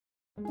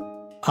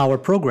Our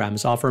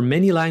programs offer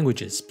many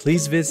languages.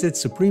 Please visit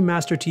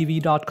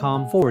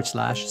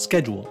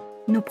suprememastertv.com/schedule.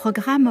 Nos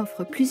programmes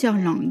offrent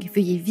plusieurs langues.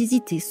 Veuillez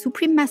visiter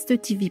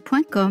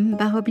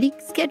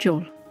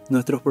suprememastertv.com/schedule.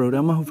 Nuestros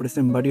programas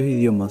ofrecen varios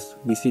idiomas.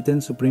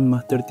 Visiten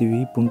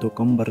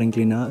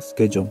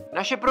suprememastertv.com/schedule.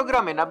 Naše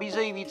programy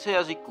nabízejí více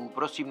jazyků.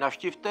 Prosím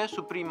navštivte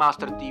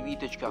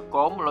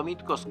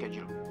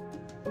suprememastertv.com/schedule.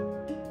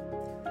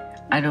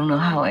 I don't know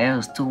how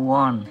else to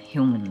warn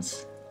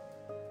humans.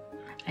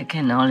 I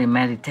can only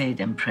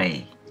meditate and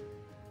pray.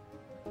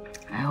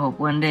 I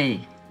hope one day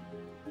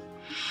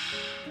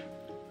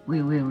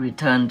we will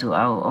return to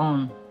our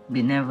own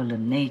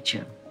benevolent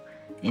nature,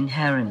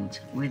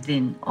 inherent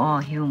within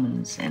all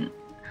humans and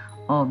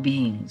all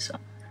beings,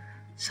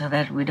 so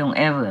that we don't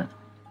ever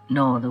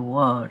know the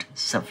world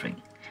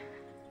suffering,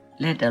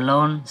 let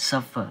alone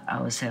suffer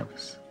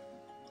ourselves.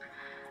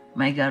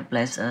 May God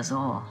bless us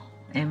all.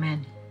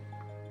 Amen.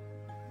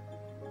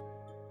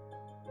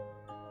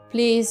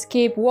 Please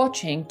keep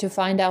watching to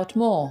find out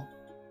more.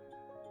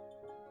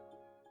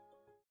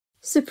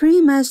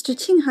 Supreme Master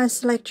Ching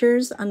Hai's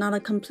lectures are not a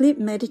complete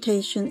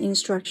meditation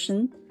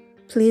instruction.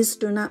 Please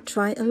do not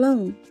try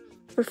alone.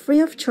 For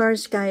free of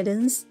charge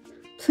guidance,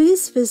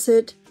 please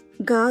visit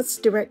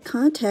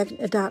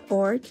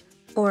godsdirectcontact.org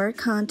or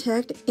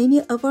contact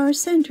any of our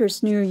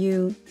centers near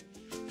you.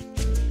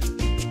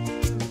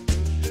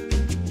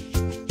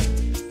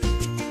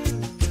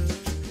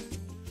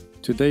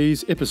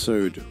 Today's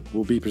episode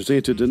will be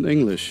presented in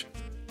English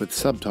with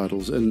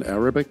subtitles in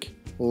Arabic,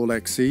 All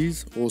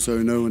Access,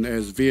 also known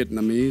as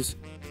Vietnamese,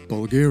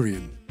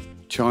 Bulgarian,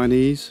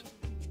 Chinese,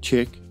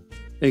 Czech,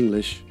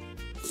 English,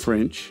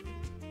 French,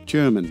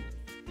 German,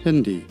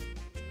 Hindi,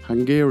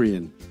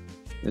 Hungarian,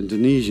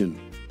 Indonesian,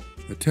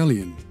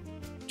 Italian,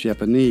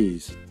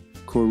 Japanese,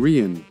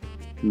 Korean,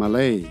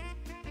 Malay,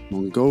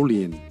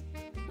 Mongolian,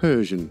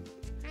 Persian,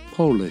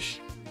 Polish,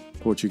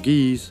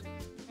 Portuguese,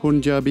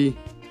 Punjabi,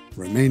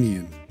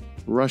 Romanian,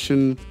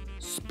 Russian,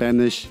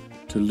 Spanish,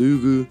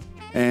 Telugu,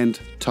 and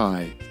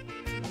Thai.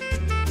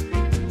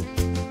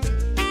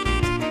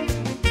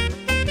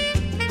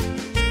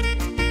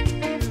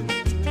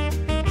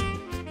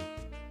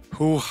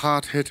 Hoe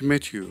hart het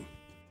met you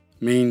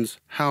means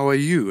how are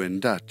you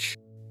in Dutch.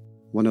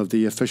 One of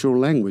the official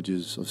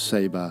languages of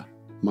Saba,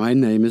 my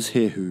name is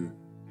Hehu.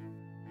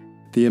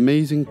 The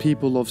amazing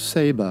people of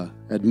Saba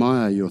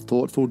admire your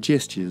thoughtful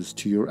gestures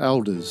to your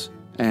elders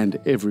and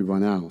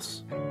everyone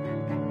else.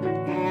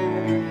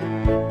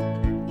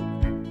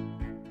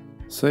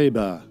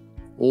 Saba,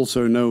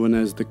 also known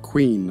as the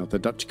Queen of the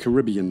Dutch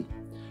Caribbean,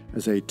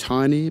 is a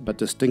tiny but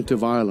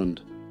distinctive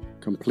island,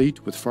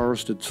 complete with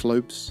forested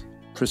slopes,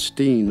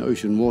 pristine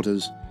ocean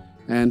waters,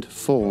 and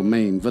 4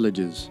 main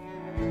villages.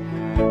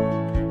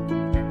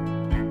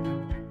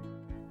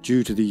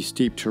 Due to the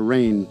steep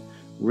terrain,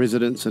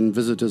 residents and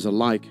visitors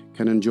alike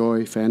can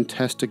enjoy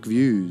fantastic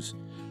views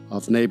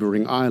of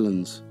neighboring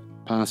islands,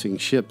 passing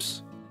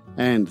ships,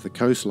 and the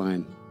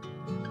coastline.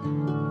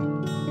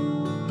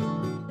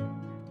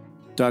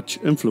 Dutch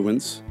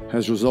influence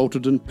has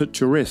resulted in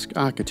picturesque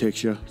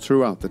architecture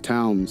throughout the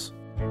towns.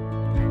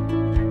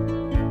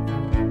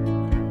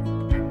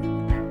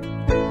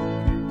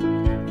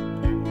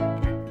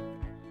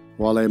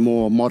 While a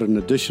more modern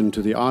addition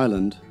to the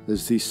island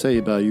is the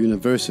Saba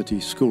University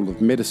School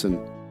of Medicine,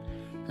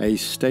 a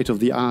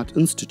state-of-the-art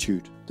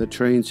institute that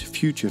trains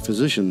future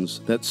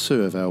physicians that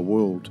serve our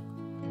world.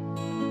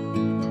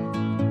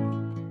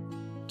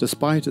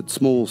 Despite its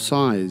small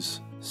size,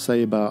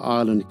 Saba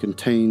Island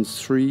contains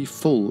 3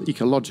 full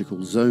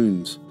ecological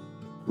zones: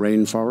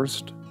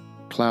 rainforest,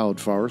 cloud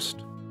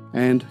forest,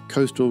 and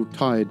coastal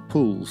tide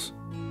pools.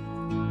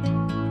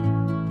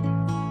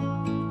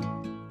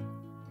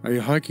 A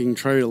hiking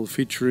trail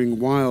featuring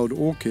wild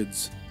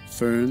orchids,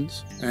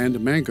 ferns, and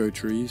mango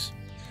trees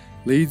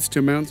leads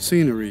to Mount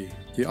Scenery,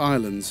 the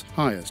island's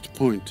highest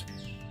point.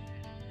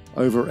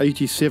 Over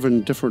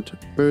 87 different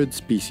bird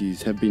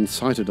species have been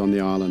sighted on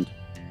the island,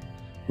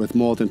 with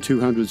more than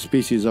 200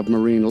 species of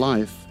marine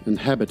life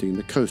inhabiting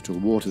the coastal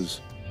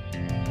waters.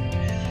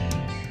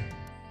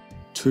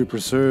 To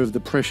preserve the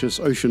precious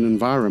ocean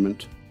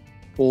environment,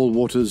 all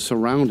waters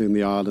surrounding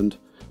the island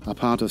are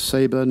part of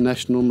Saba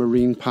National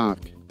Marine Park.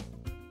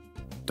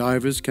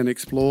 Divers can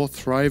explore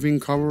thriving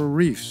coral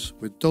reefs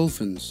with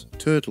dolphins,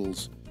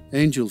 turtles,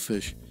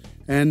 angelfish,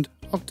 and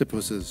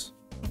octopuses.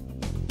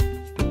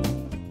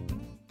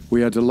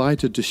 We are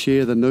delighted to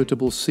share the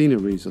notable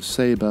sceneries of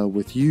Saba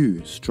with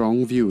you,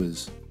 strong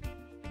viewers.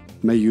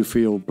 May you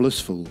feel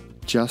blissful,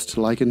 just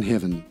like in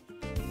heaven.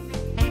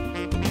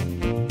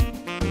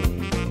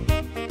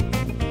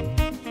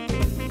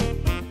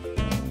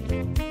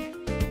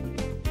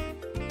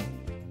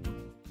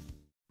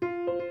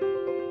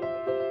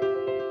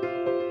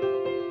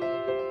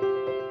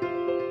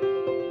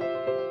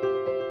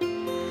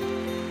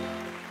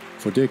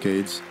 For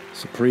decades,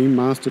 Supreme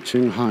Master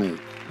Ching Hai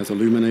has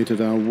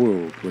illuminated our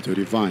world with her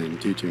divine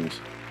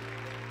teachings.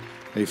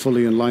 A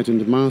fully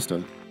enlightened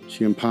master,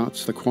 she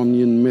imparts the Kuan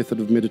Yin method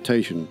of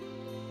meditation,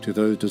 to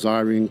those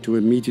desiring to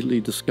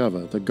immediately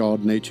discover the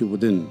God nature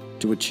within,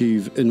 to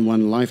achieve in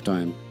one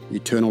lifetime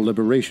eternal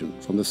liberation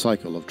from the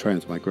cycle of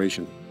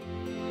transmigration.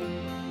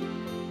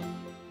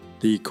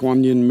 The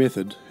Kuan Yin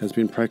method has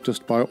been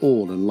practiced by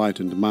all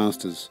enlightened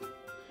masters,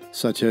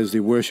 such as the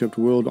worshipped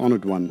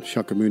world-honored one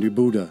Shakyamuni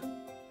Buddha,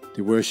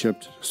 the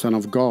worshipped Son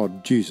of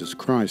God Jesus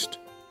Christ,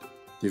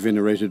 the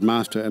venerated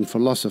master and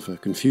philosopher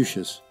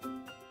Confucius,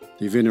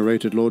 the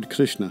venerated Lord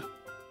Krishna,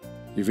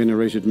 the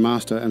venerated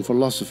master and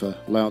philosopher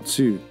Lao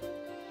Tzu,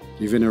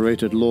 the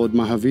venerated Lord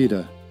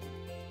Mahavira,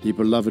 the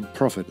beloved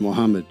Prophet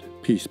Muhammad,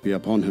 peace be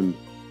upon him,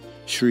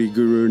 Sri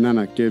Guru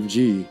Nanak Dev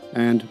Ji,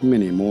 and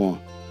many more.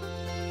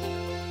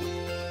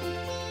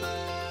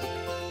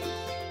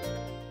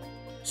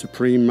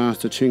 Supreme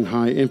Master Ching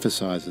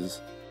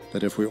emphasizes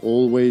that if we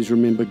always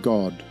remember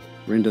God,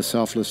 render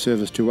selfless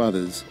service to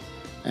others,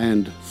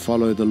 and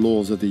follow the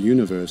laws of the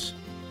universe,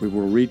 we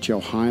will reach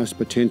our highest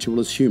potential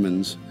as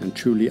humans and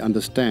truly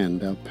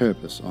understand our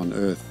purpose on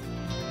earth.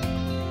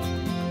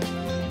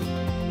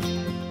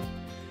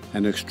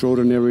 An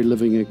extraordinary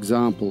living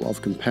example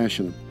of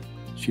compassion,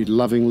 she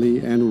lovingly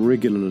and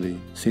regularly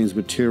sends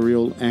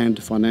material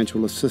and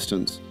financial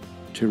assistance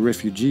to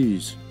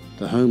refugees,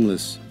 the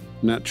homeless,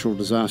 natural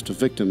disaster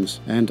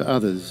victims, and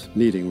others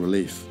needing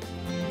relief.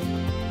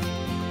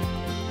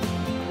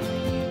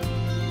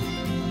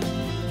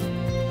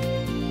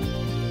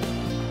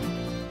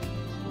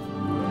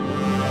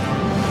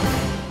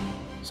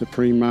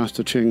 Supreme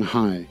Master Ching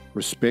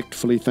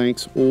respectfully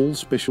thanks all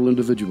special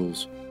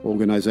individuals,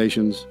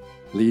 organizations,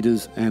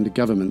 leaders, and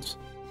governments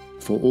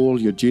for all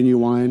your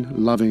genuine,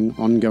 loving,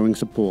 ongoing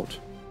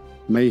support.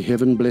 May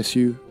heaven bless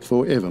you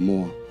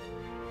forevermore.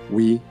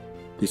 We,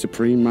 the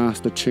Supreme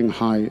Master Ching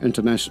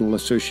International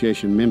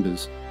Association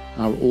members,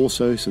 are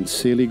also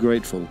sincerely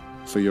grateful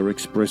for your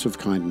expressive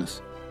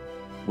kindness.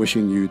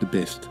 Wishing you the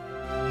best.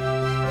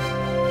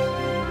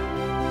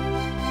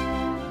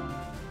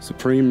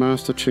 Supreme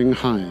Master Ching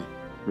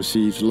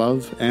receives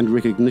love and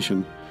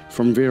recognition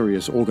from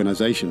various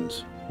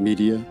organizations,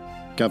 media,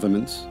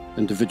 governments,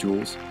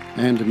 individuals,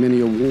 and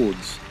many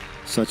awards,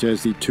 such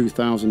as the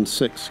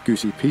 2006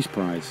 Gusi Peace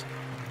Prize,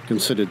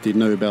 considered the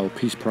Nobel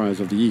Peace Prize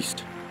of the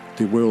East,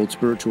 the World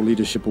Spiritual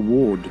Leadership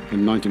Award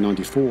in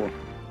 1994,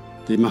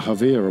 the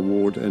Mahavir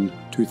Award in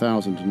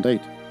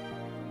 2008.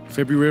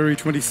 February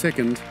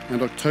 22nd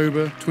and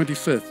October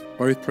 25th,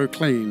 both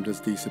proclaimed as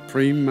the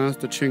Supreme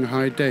Master Ching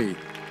Day,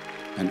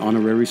 an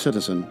honorary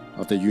citizen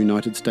of the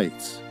United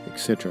States,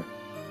 etc.,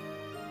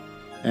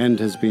 and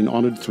has been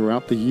honored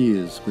throughout the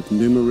years with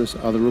numerous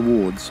other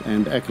awards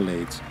and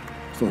accolades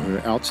for her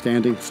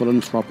outstanding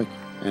philanthropic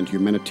and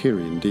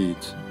humanitarian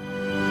deeds.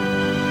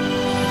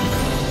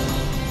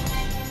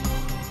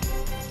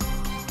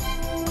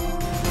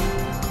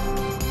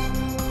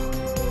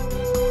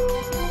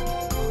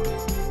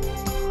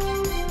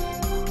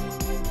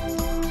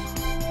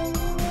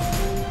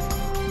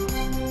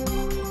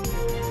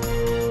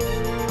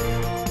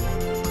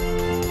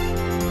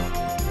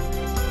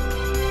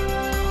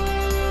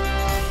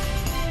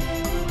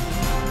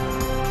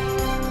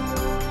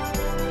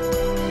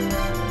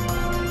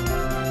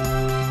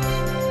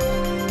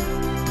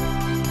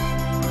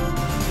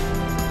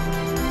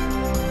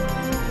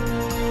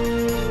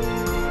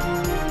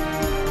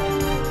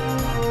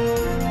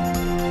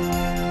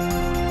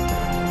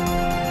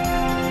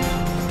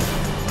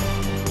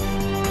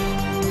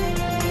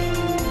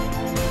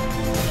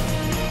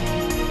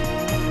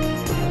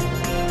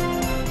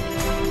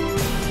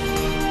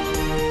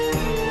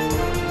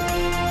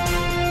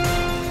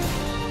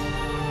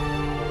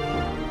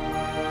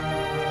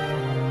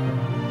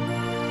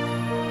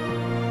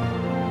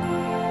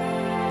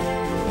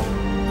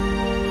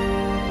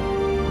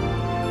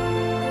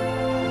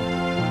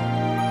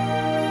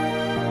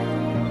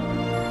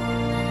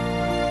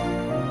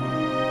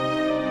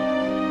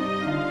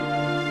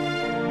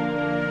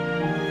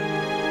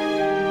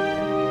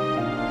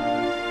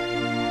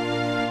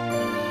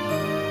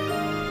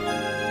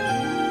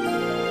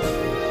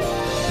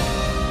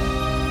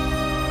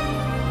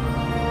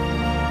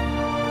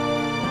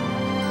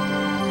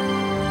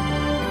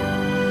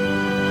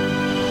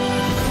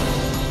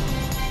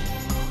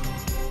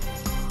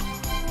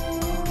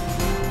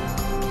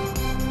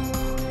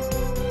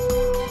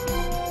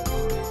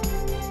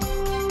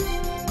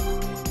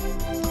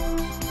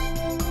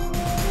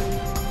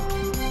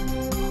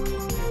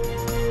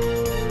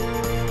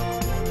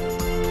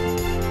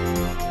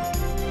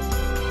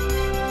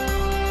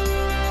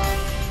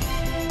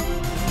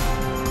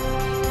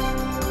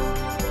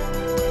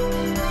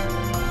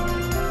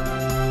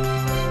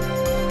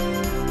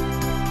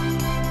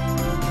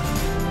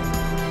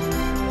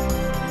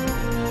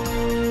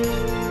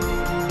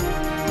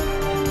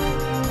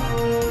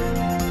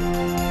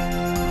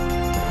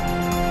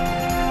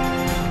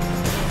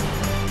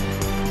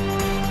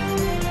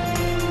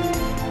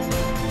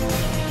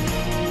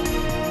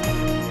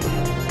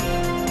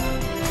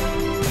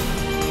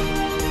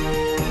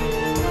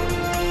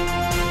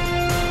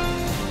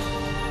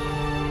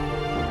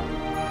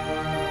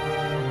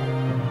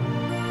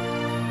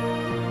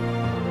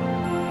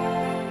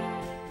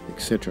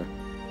 etc.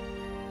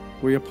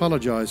 We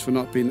apologize for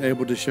not being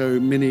able to show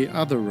many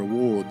other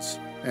awards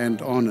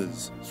and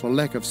honors for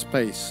lack of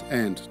space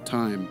and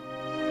time.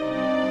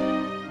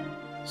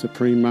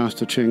 Supreme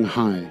Master Ching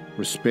Hai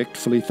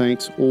respectfully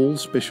thanks all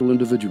special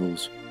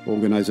individuals,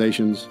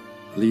 organizations,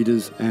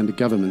 leaders and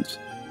governments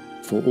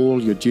for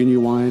all your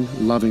genuine,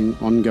 loving,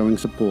 ongoing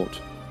support.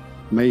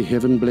 May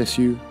heaven bless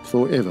you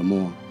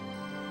forevermore.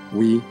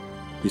 We,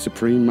 the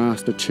Supreme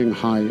Master Ching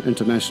Hai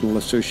International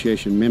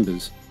Association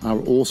members, are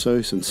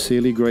also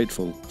sincerely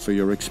grateful for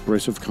your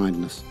expressive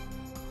kindness.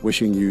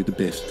 Wishing you the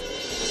best.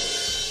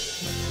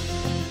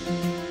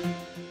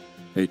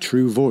 A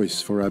true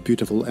voice for our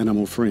beautiful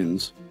animal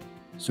friends,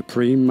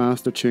 Supreme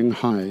Master Ching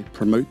Hai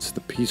promotes the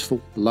peaceful,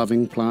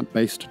 loving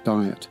plant-based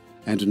diet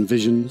and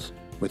envisions,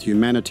 with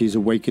humanity's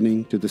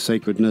awakening to the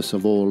sacredness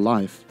of all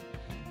life,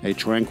 a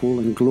tranquil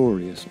and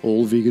glorious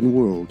all-vegan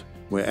world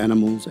where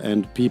animals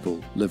and people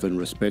live in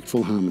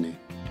respectful harmony.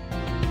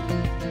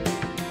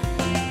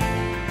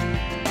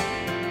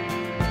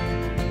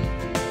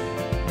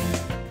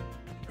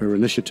 Her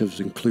initiatives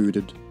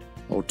included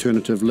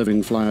alternative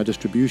living flyer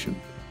distribution,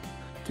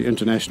 the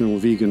International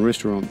Vegan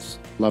Restaurants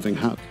Loving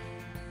Hut,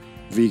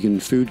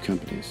 vegan food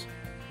companies,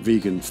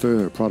 vegan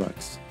fur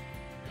products,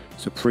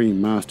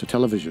 Supreme Master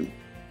Television,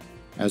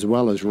 as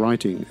well as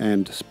writing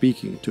and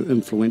speaking to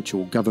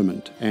influential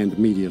government and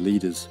media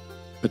leaders,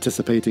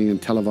 participating in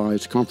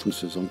televised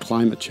conferences on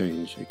climate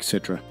change,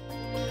 etc.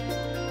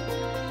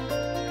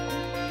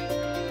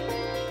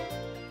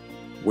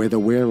 Whether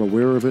we're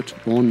aware of it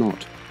or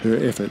not, her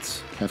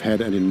efforts have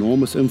had an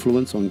enormous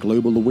influence on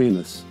global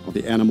awareness of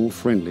the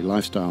animal-friendly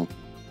lifestyle,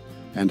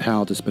 and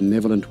how this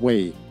benevolent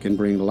way can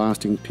bring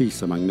lasting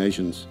peace among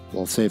nations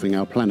while saving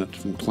our planet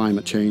from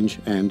climate change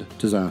and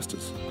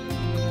disasters.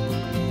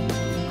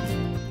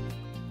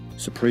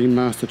 Supreme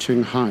Master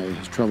Ching Hai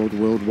has travelled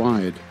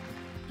worldwide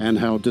and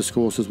held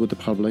discourses with the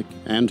public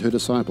and her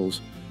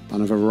disciples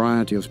on a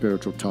variety of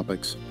spiritual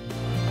topics.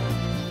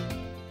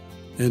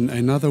 In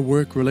another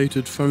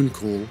work-related phone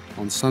call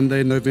on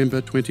Sunday, November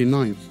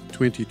 29,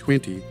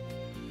 2020,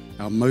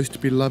 our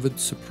most beloved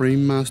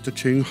Supreme Master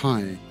Ching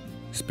Hai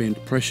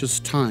spent precious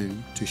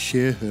time to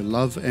share her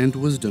love and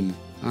wisdom,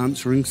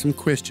 answering some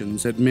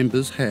questions that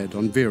members had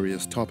on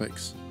various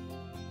topics.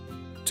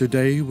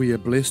 Today we are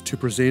blessed to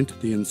present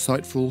the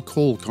insightful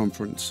call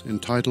conference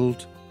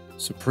entitled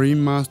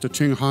Supreme Master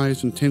Ching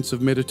Hai's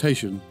Intensive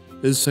Meditation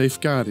is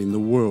Safeguarding the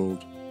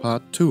World,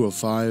 Part 2 of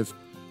 5,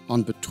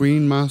 on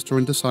Between Master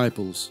and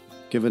Disciples,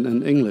 given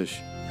in English.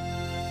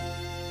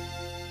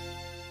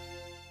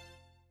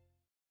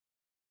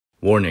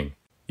 Warning: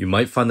 you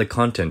might find the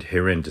content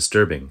herein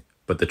disturbing,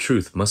 but the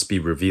truth must be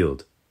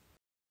revealed.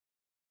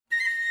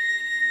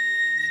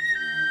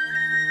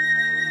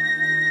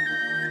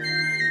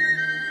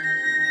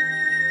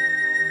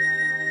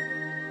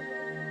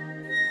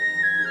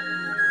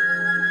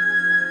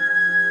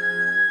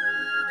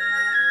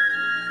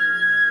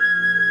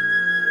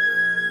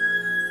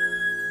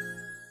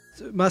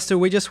 Master,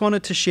 we just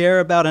wanted to share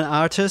about an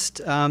artist.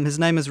 His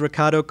name is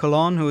Ricardo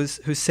Colon,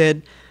 who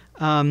said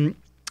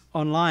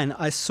online,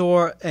 I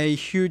saw a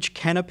huge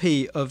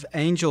canopy of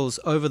angels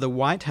over the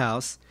White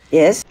House.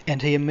 Yes.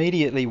 And he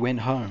immediately went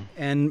home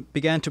and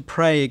began to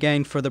pray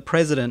again for the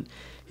president.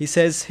 He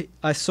says,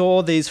 I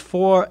saw these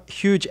 4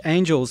 huge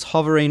angels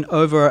hovering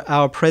over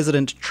our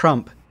President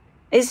Trump.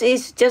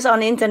 It's just on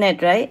the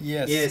internet, right?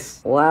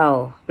 Yes.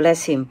 Wow.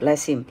 Bless him,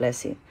 bless him,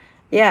 bless him.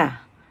 Yeah.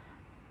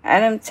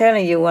 And I'm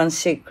telling you one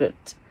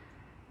secret.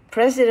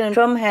 President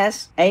Trump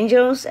has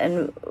angels,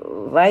 and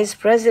Vice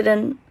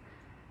President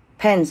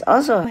Pence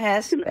also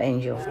has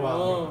angels.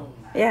 Wow.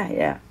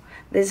 Yeah.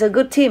 There's a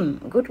good team,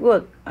 good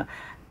work.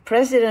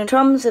 President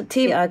Trump's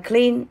team are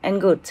clean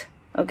and good.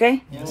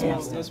 Okay? Yes, yeah.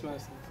 Master.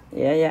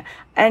 Yeah.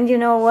 And you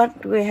know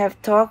what we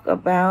have talked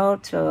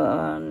about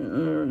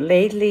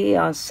lately,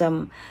 or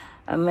some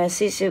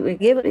message we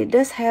give, it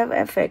does have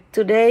effect.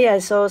 Today I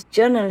saw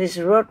journalists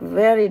wrote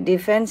very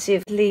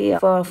defensively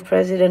for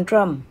President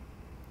Trump.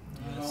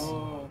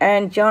 Oh.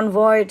 And John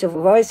Voight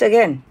voiced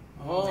again.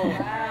 Oh.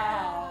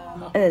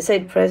 And they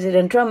said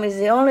President Trump is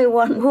the only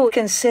one who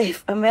can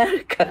save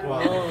America.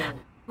 Wow.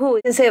 Who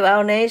can save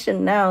our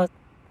nation now.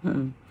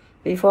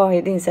 Before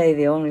he didn't say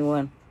the only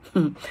one.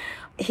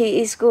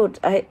 He is good.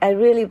 I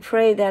really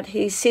pray that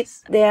he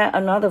sits there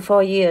another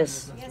 4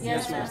 years.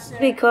 Yes, Master.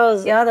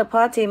 Because the other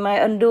party might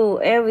undo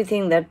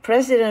everything that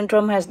President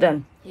Trump has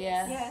done.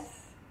 Yes.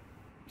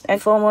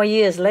 And 4 more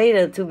years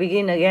later to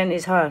begin again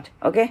is hard.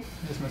 Okay?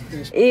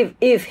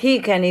 If he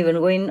can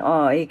even win,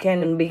 or he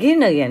can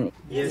begin again.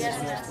 Yes,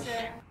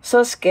 Master.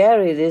 So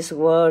scary, this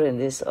world and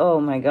this, oh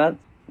my God.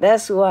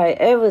 That's why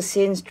ever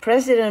since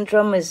President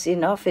Trump is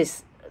in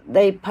office,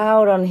 they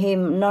pound on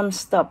him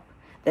non-stop.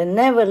 They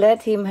never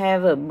let him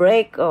have a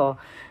break or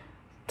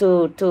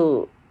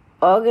to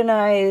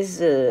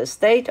organize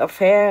state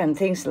affair and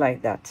things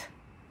like that.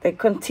 They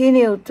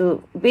continue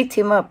to beat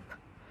him up.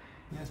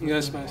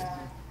 Yes, Master.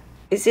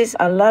 It is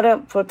a lot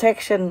of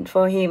protection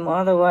for him,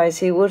 otherwise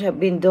he would have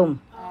been doomed.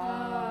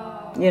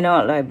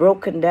 like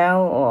broken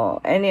down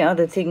or any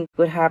other thing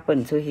could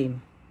happen to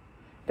him,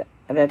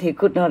 that he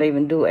could not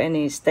even do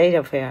any state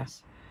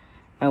affairs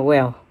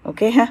well.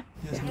 Okay, huh?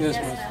 Yes,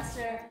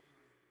 Master.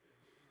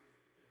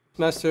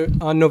 Master,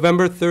 on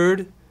November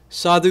 3rd,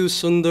 Sadhu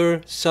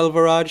Sundar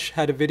Selvaraj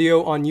had a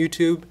video on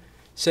YouTube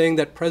saying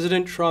that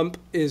President Trump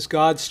is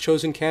God's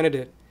chosen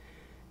candidate.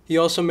 He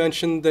also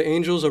mentioned the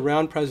angels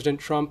around President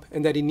Trump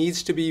and that he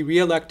needs to be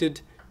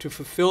re-elected to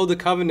fulfill the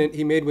covenant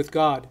he made with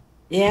God.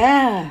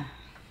 Yeah.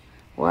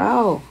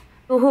 Wow.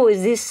 Who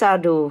is this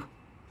Sadhu?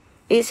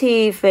 Is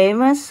he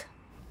famous?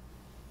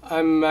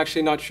 I'm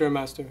actually not sure,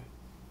 Master.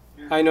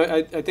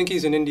 I think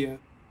he's in India.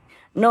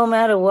 No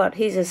matter what,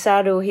 he's a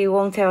sadhu, he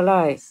won't tell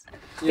lies.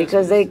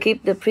 Because they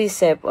keep the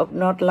precept of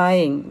not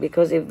lying.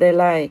 Because if they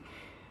lie,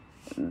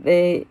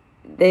 they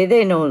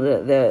know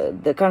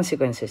the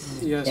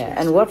consequences. Yes, yeah.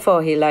 And what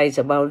for he lies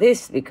about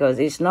this? Because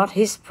it's not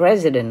his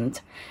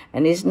president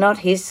and it's not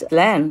his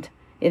land.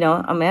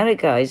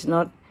 America is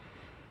not,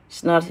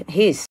 it's not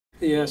his.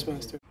 Yes,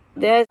 Master.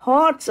 There are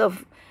hordes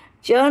of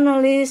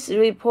journalists,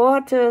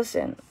 reporters,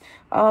 and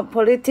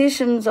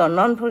politicians or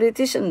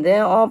non-politicians.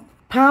 They're all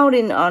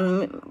pounding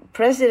on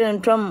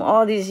President Trump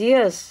all these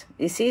years.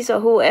 You see, so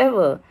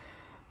whoever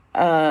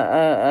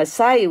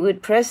side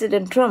with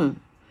President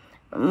Trump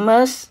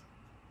must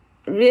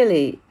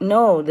really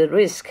know the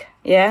risk,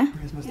 yeah?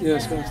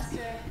 Yes, Master.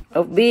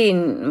 Of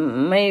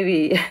being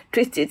maybe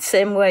treated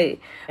same way.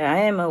 I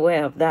am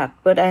aware of that,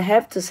 but I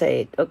have to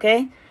say it,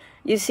 okay?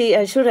 You see,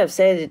 I should have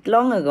said it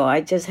long ago.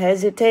 I just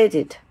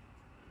hesitated.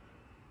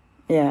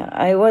 Yeah,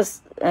 I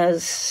was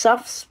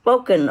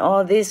soft-spoken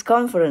all these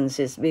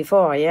conferences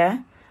before, yeah?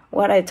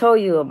 What I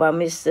told you about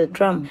Mr.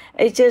 Trump.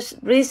 It's just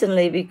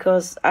recently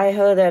because I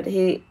heard that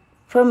he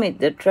permit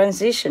the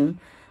transition,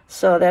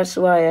 so that's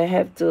why I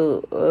have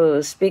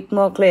to speak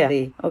more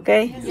clearly,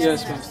 okay?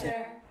 Yes, Master.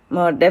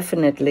 More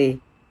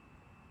definitely.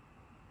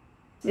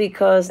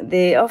 Because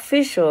the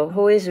official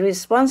who is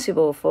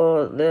responsible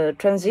for the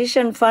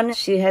transition fund,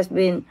 she has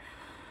been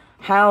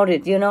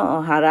hounded,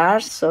 or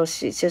harassed, so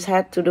she just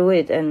had to do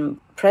it, and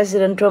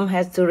President Trump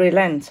has to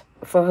relent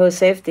for her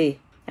safety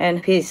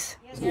and peace.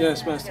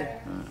 Yes, Master.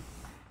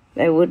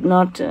 They would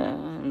not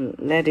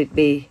let it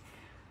be.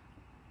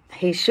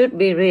 He should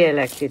be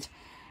re-elected.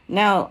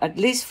 Now, at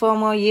least 4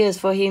 more years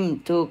for him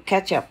to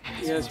catch up.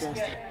 Yes,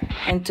 Master.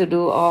 And to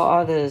do all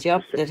other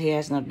jobs that he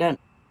has not done.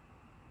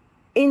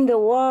 In the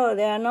world,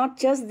 there are not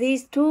just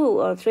these 2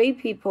 or 3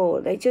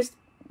 people. They just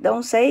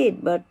don't say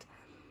it, but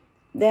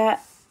there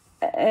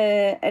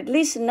are at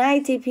least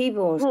 90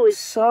 people who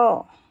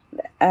saw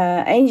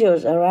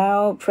angels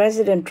around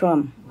President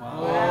Trump.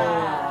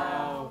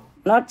 Wow.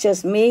 Not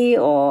just me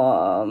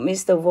or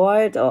Mr.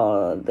 Voigt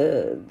or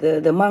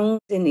the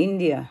monks in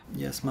India.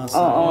 Yes, Master.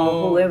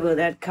 Or whoever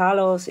that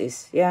Carlos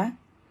is, yeah?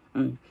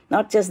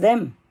 Not just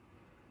them.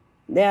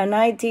 There are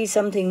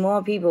 90-something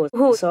more people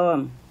who saw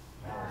him.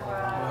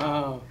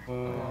 Wow.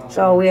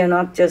 So we are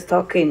not just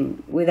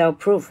talking without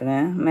proof,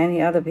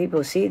 many other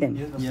people see them.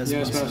 Yes,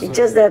 Master. It's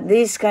just that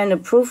this kind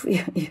of proof,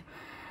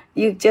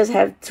 you just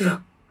have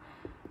to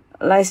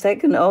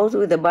take an oath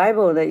with the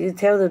Bible that you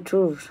tell the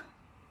truth.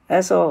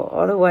 That's all.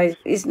 Otherwise,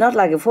 it's not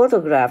like a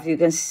photograph. You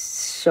can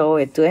show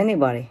it to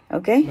anybody,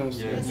 okay? Yes,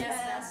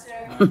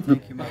 Master.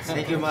 Thank you, Master.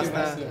 Thank you,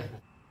 Master.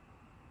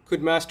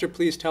 Could Master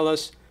please tell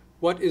us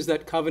what is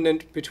that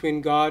covenant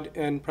between God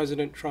and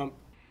President Trump?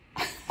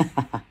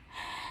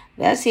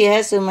 That's he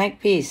has to make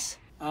peace.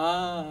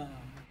 Ah.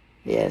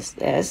 Yes,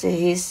 that's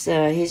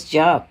his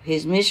job,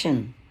 his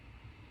mission.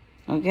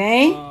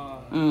 Okay?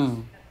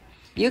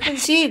 You can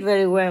see it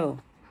very well.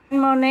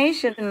 More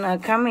nations are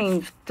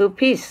coming to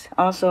peace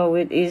also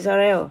with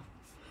Israel.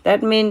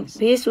 That means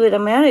peace with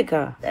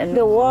America and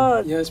the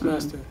world. Yes,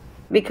 Master.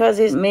 Because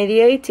it's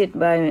mediated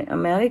by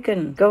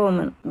American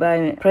government,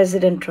 by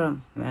President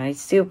Trump. I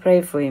still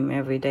pray for him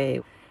every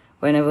day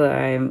whenever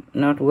I'm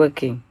not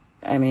working.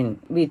 I mean,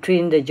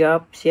 between the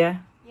jobs, yeah?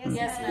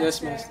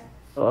 Yes, Master.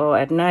 Or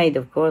at night,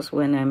 of course,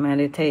 when I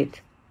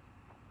meditate.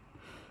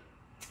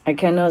 I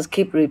cannot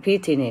keep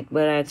repeating it,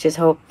 but I just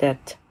hope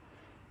that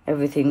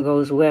everything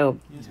goes well.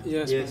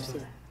 Yes,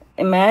 Master.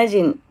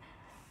 Imagine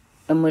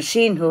a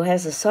machine who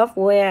has a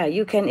software.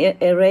 You can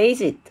erase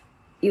it.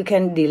 You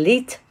can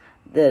delete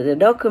the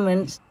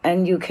documents,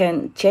 and you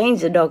can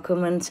change the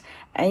documents,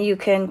 and you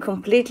can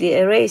completely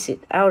erase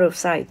it out of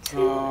sight.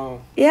 Oh.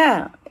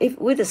 Yeah,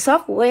 with the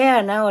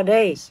software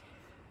nowadays,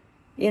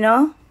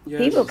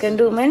 people can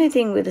do many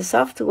things with the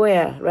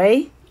software,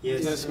 right?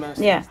 Yes,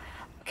 Master. Yeah.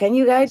 Can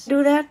you guys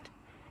do that?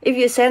 If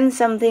you send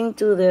something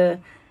to the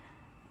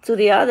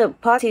other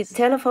party's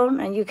telephone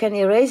and you can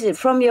erase it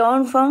from your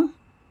own phone?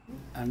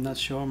 I'm not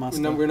sure, Master.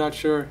 No, we're not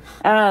sure.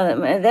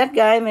 That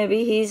guy,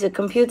 maybe he's a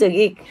computer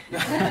geek.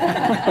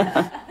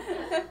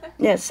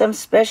 Yes, some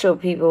special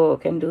people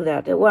can do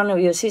that. One of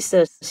your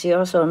sisters, she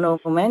also knows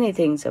many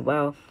things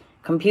about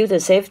computer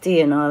safety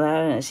and all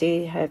that. And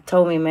she had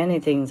told me many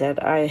things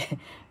that I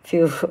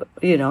feel,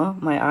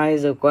 my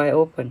eyes are quite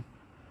open.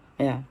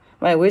 Yeah.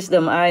 My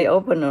wisdom eye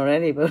open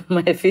already, but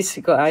my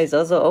physical eye is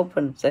also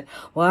open. Say,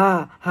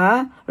 wow,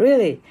 huh?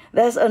 Really?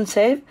 That's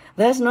unsafe?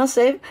 That's not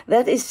safe?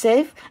 That is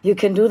safe? You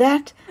can do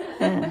that?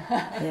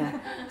 Yeah.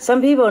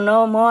 Some people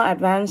know more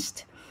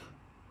advanced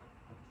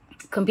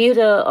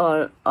computer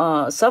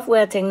or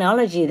software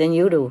technology than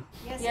you do.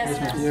 Yes,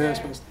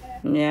 Master.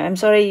 Yeah, I'm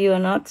sorry you are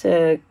not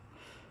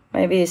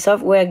maybe a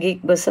software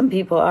geek, but some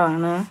people are,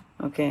 no?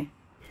 Okay.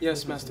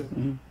 Yes, Master.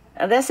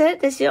 That's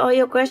it? That's all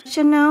your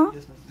question now?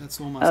 Yes, that's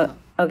all, Master.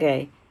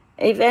 Okay.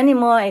 If any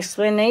more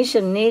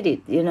explanation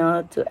needed,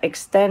 to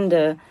extend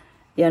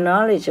your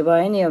knowledge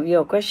about any of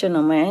your question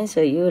or my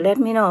answer, you let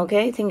me know,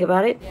 okay? Think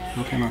about it.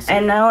 Okay, Master.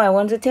 And now I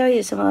want to tell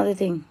you some other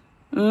thing.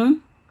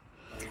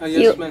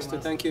 Yes, Master.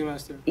 Thank you,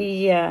 Master.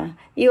 Yeah.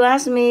 You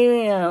asked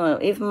me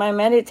if my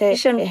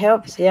meditation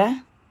helps, yeah?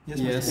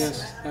 Yes,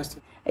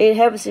 Master. It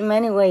helps in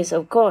many ways,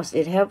 of course.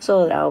 It helps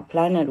so that our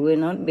planet will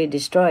not be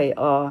destroyed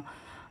or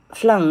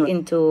flung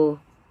into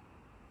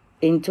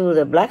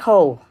the black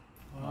hole.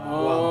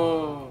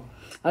 Oh.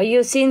 Have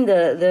you seen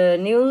the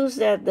news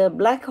that the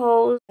black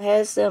hole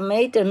has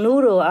made a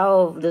noodle out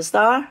of the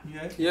star?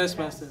 Yes,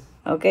 Master.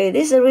 Okay,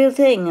 this is a real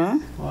thing, huh?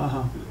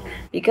 Wow.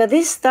 Because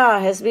this star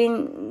has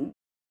been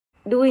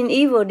doing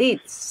evil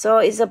deeds, so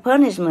it's a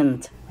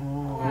punishment.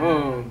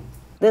 Oh.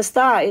 The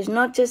star is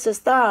not just a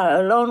star,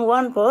 alone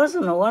one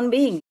person or one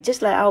being.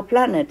 Just like our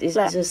planet is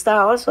like a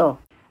star also.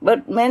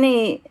 But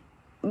many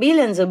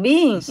billions of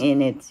beings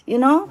in it,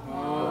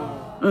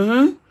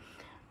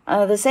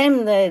 Oh. The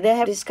same, they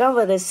have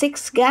discovered the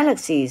 6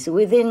 galaxies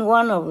within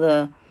one of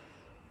the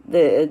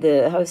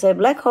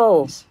black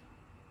holes.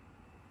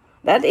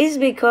 That is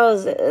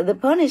because the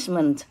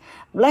punishment,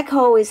 black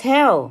hole is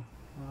hell.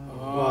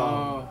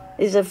 Wow.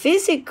 It's a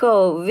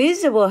physical,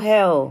 visible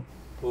hell.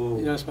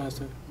 Yes,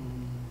 Master.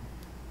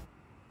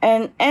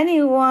 And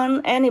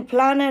anyone, any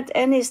planet,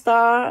 any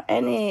star,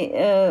 any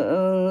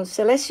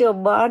celestial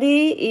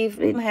body, if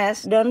it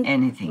has done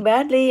anything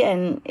badly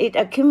and it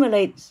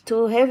accumulates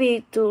too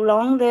heavy, too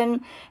long,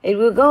 then it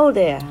will go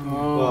there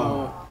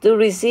to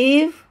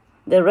receive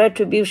the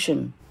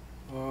retribution.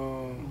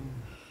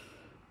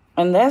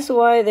 And that's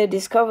why they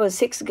discover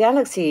 6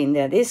 galaxies in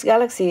there. These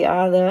galaxies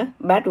are the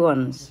bad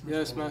ones.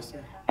 Yes,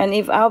 Master. And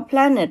if our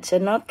planet are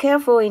not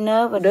careful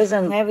enough or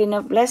doesn't have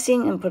enough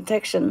blessing and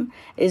protection,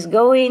 is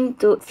going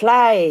to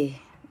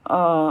fly,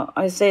 or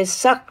I say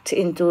sucked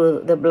into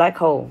the black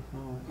hole.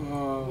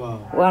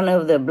 Wow. One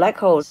of the black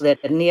holes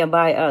that are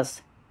nearby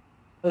us.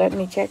 Let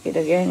me check it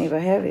again if I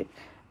have it.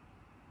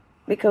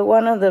 Because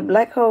one of the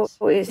black holes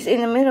is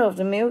in the middle of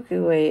the Milky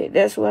Way.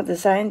 That's what the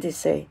scientists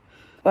say.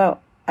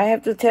 Well, I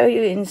have to tell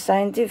you in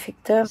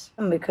scientific terms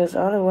because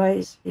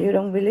otherwise you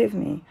don't believe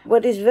me.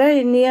 But it's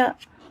very near.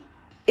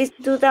 It's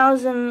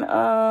 2,000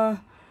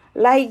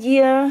 light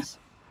years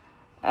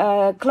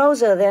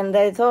closer than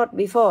they thought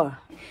before.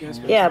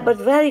 Yes, yeah, but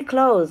very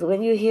close.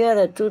 When you hear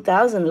that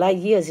 2,000 light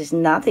years is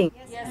nothing.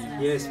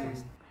 Yes.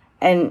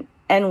 And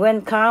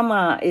when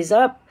karma is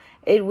up,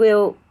 it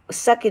will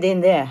suck it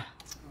in there.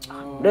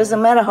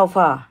 Doesn't matter how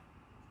far.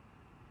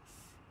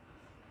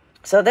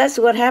 So that's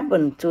what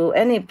happened to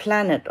any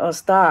planet or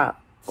star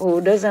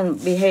who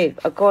doesn't behave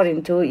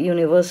according to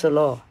universal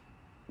law.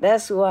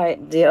 That's why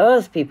the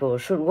Earth people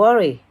should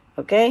worry,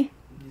 okay?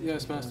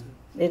 Yes, Master.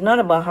 It's not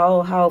about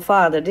how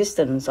far the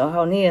distance or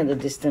how near the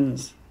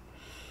distance.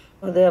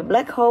 The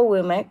black hole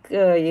will make,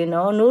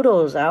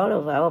 noodles out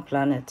of our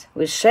planet.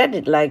 We shred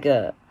it like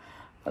a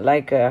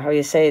how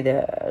you say,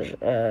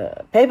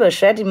 the paper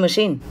shredding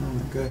machine.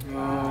 Okay.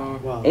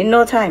 Wow. In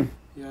no time.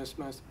 Yes,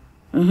 Master.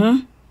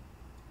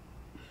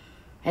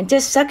 And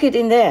just suck it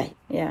in there,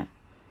 yeah.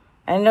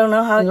 I don't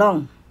know how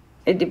long.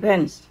 It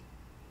depends.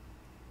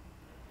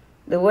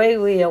 The way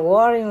we are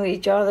warring with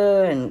each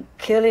other and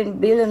killing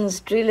billions,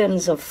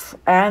 trillions of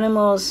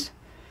animals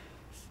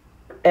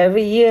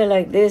every year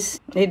like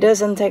this, it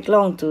doesn't take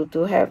long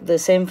to have the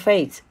same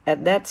fate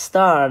at that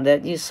star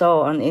that you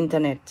saw on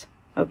internet,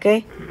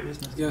 okay?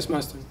 Yes,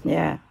 Master.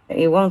 Yeah,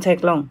 it won't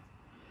take long.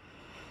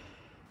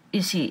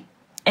 You see,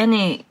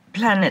 any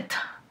planet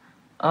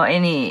or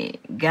any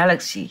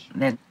galaxy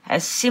that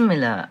has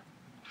similar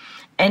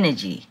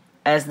energy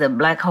as the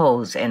black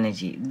hole's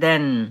energy,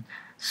 then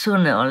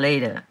sooner or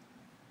later,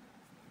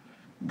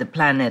 the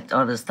planet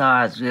or the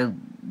stars will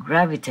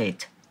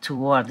gravitate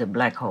toward the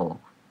black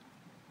hole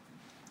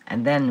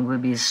and then will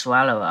be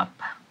swallowed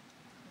up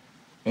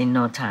in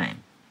no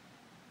time.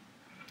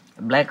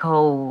 The black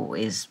hole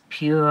is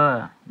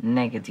pure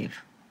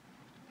negative.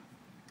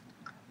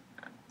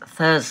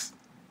 Thus,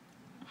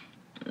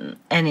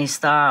 any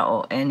star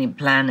or any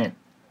planet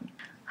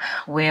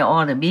where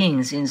all the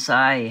beings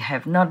inside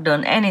have not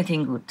done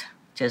anything good,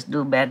 just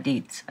do bad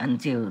deeds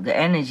until the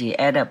energy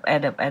add up,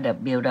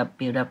 build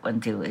up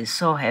until it's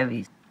so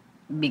heavy,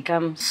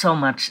 become so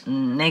much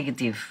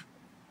negative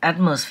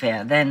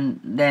atmosphere, then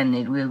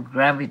it will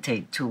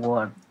gravitate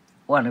toward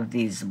one of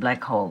these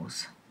black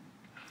holes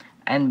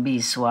and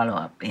be swallowed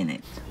up in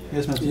it.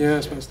 Yes, Master.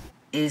 Yes, Master.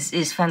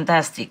 It's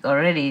fantastic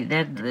already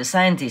that the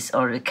scientists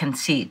already can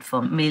see it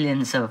from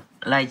millions of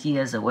light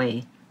years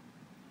away.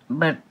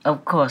 But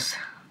of course,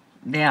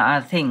 there are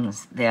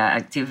things, there are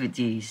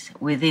activities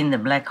within the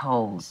black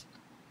holes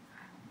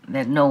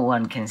that no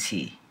one can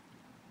see,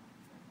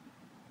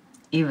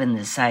 even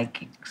the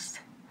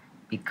psychics,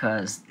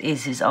 because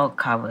this is all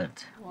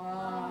covered.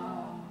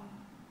 Wow.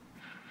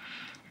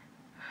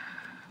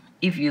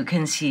 If you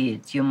can see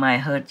it, you might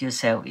hurt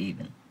yourself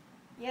even.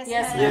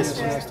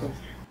 Yes.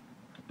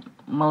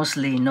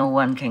 Mostly no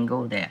one can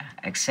go there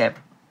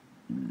except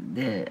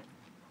the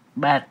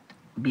bad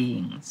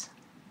beings,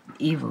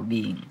 evil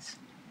beings.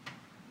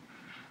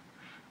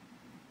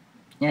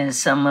 And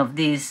some of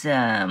these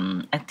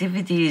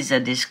activities are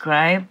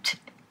described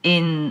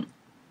in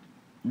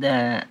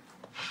the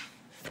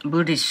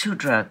Buddhist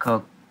sutra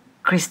called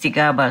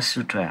Kristigaba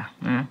Sutra,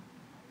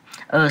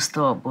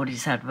 Earth-Store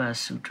Bodhisattva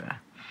Sutra.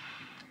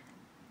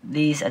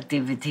 These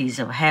activities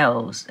of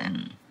health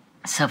and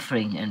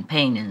suffering and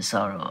pain and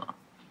sorrow,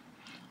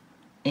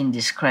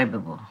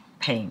 indescribable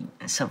pain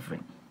and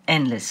suffering,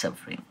 endless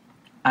suffering,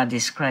 are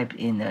described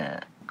in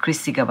the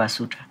Kristigaba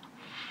Sutra.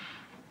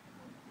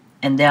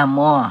 And there are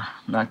more,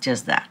 not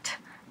just that.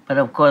 But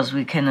of course,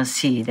 we cannot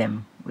see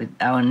them with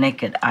our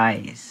naked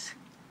eyes.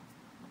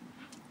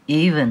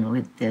 Even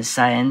with the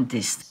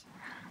scientists'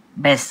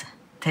 best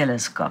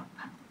telescope.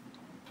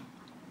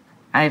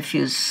 I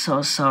feel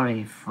so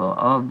sorry for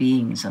all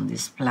beings on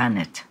this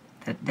planet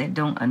that they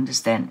don't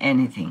understand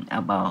anything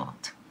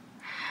about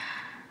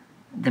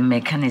the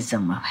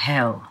mechanism of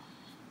hell,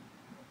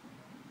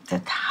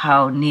 that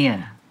how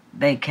near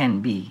they can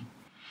be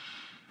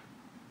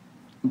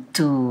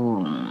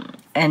to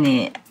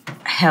any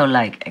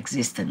hell-like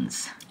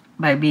existence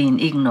by being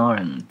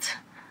ignorant,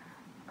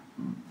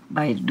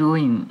 by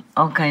doing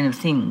all kinds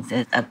of things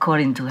that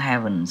according to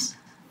heavens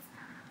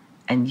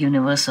and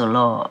universal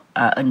law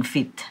are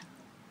unfit,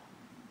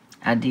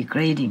 are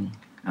degrading,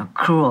 or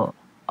cruel,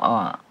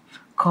 or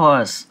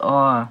coarse,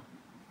 or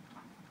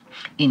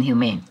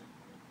inhumane.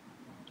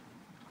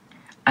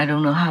 I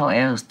don't know how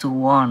else to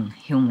warn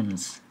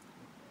humans.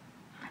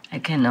 I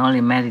can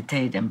only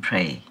meditate and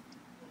pray.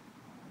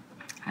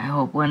 I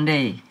hope one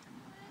day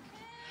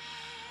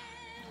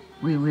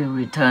we will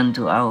return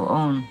to our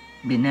own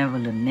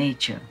benevolent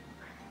nature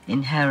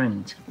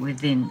inherent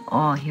within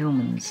all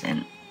humans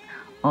and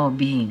all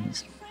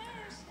beings,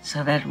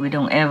 so that we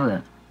don't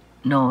ever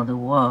know the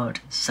word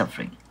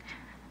suffering,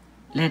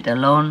 let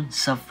alone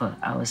suffer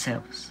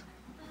ourselves.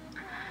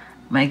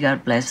 May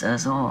God bless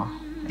us all.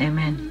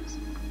 Amen.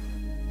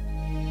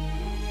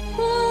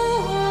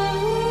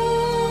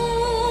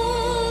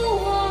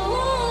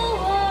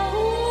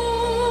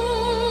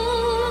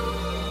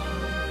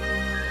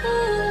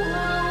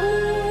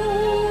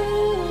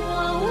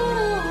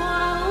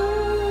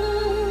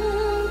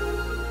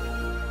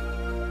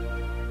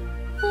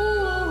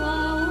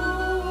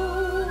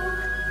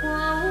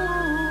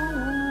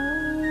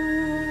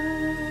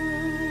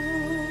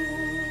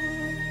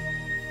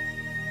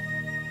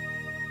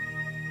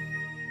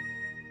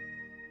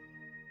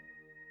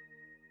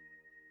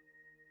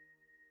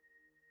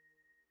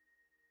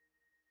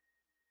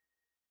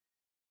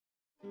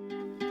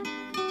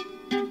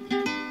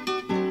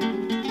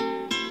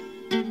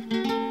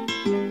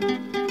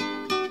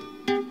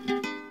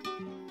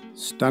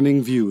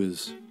 Stunning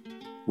viewers,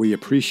 we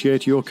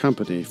appreciate your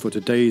company for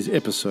today's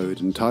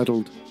episode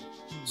entitled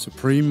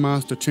Supreme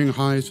Master Ching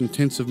Hai's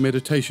Intensive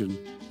Meditation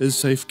is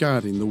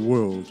Safeguarding the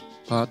World,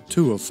 Part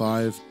 2 of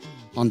 5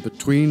 on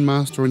Between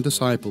Master and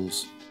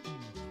Disciples.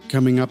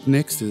 Coming up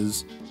next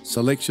is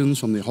selections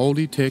from the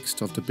holy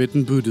text of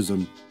Tibetan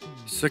Buddhism,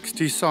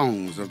 60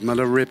 songs of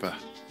Milarepa,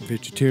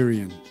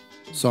 vegetarian,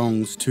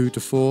 songs 2 to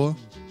 4,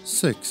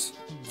 6,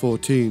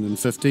 14 and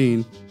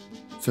 15,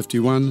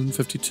 51 and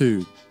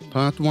 52,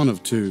 Part 1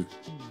 of 2,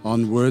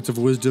 on Words of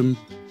Wisdom,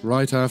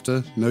 right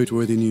after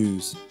Noteworthy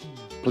News.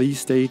 Please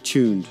stay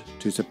tuned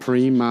to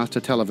Supreme Master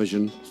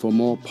Television for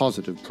more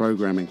positive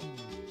programming.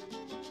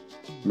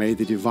 May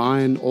the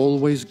Divine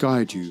always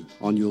guide you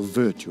on your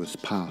virtuous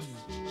path.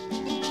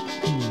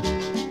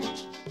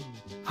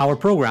 Our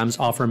programs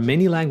offer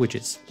many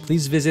languages.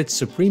 Please visit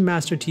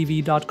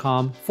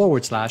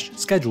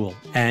suprememastertv.com/schedule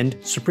and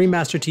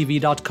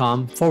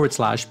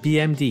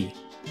suprememastertv.com/BMD.